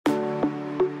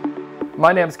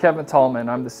My name is Kevin Tallman.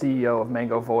 I'm the CEO of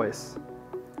Mango Voice.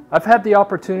 I've had the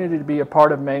opportunity to be a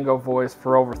part of Mango Voice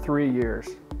for over 3 years.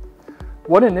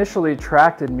 What initially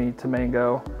attracted me to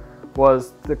Mango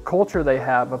was the culture they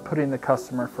have of putting the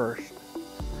customer first.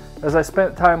 As I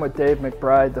spent time with Dave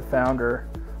McBride, the founder,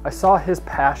 I saw his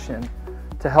passion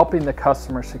to helping the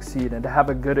customer succeed and to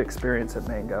have a good experience at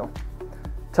Mango.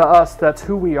 To us, that's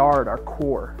who we are at our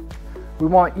core. We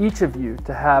want each of you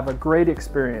to have a great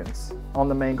experience on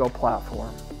the Mango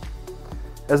platform.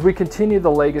 As we continue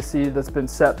the legacy that's been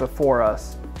set before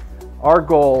us, our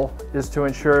goal is to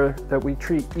ensure that we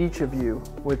treat each of you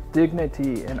with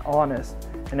dignity and honest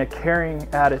and a caring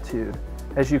attitude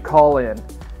as you call in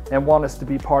and want us to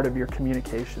be part of your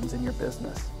communications in your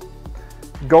business.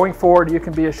 Going forward, you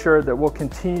can be assured that we'll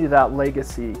continue that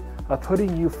legacy of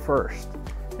putting you first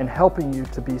and helping you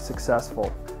to be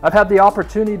successful. I've had the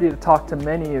opportunity to talk to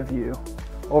many of you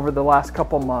over the last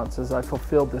couple months as I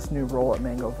fulfilled this new role at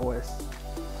Mango Voice.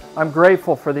 I'm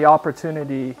grateful for the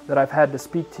opportunity that I've had to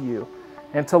speak to you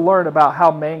and to learn about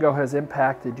how Mango has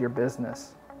impacted your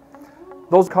business.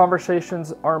 Those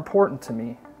conversations are important to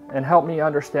me and help me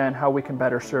understand how we can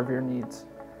better serve your needs.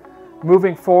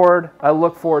 Moving forward, I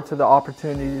look forward to the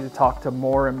opportunity to talk to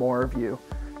more and more of you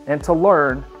and to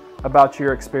learn about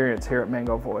your experience here at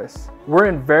Mango Voice. We're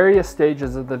in various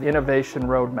stages of the innovation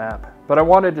roadmap, but I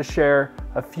wanted to share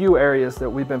a few areas that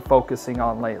we've been focusing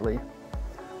on lately.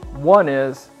 One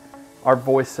is our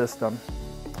voice system.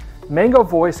 Mango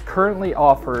Voice currently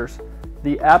offers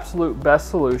the absolute best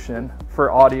solution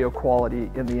for audio quality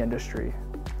in the industry.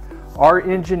 Our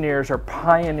engineers are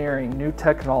pioneering new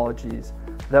technologies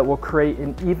that will create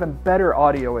an even better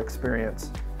audio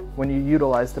experience when you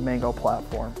utilize the Mango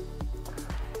platform.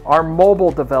 Our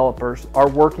mobile developers are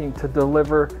working to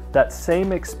deliver that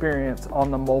same experience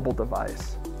on the mobile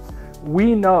device.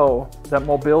 We know that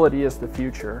mobility is the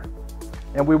future,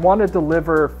 and we want to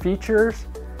deliver features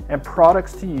and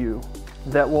products to you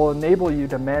that will enable you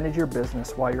to manage your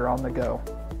business while you're on the go.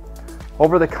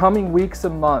 Over the coming weeks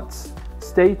and months,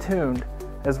 stay tuned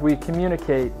as we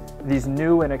communicate these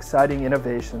new and exciting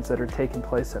innovations that are taking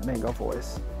place at Mango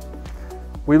Voice.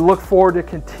 We look forward to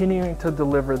continuing to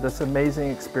deliver this amazing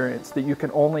experience that you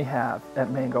can only have at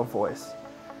Mango Voice.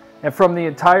 And from the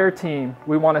entire team,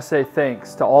 we want to say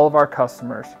thanks to all of our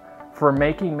customers for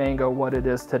making Mango what it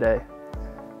is today.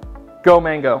 Go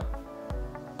Mango!